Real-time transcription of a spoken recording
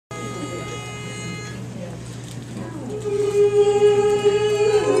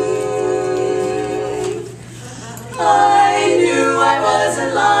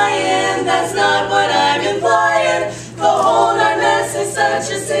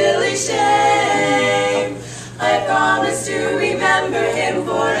really shame. I promised to remember him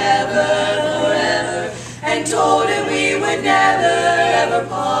forever, forever, and told him we would never, ever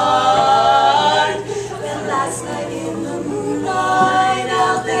part. Then last night in the moonlight,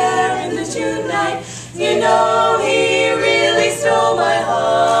 out there in the June night, you know he really stole my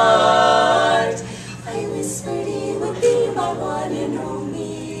heart. I whispered he would be my one and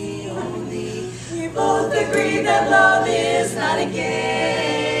only, only. We both agreed that love is not a game.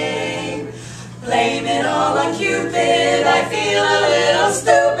 Blame it all on Cupid, I feel a little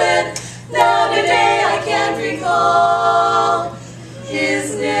stupid. Now today I can't recall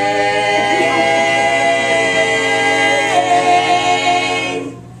his name.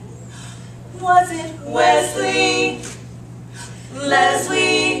 Was it Wesley?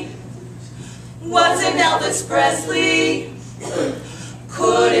 Leslie? Was it Elvis Presley?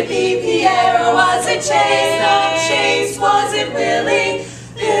 Could it be Pierre or was it Chase? Not Chase, was it Willie?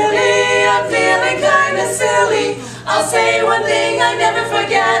 Billy, I'm feeling kinda silly. I'll say one thing, I never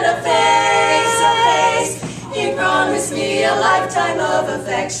forget a face, a face. He promised me a lifetime of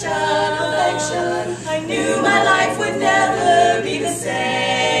affection, affection. I knew my life would never be the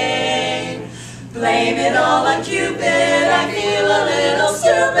same. Blame it all on Cupid, I feel a little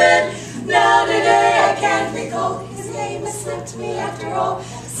stupid. Now today I can't recall his name, has slipped me after all.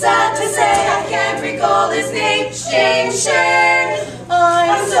 Sad to say I can't recall his name. Shame, shame,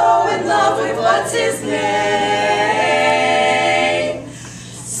 I'm so in love with what's his name.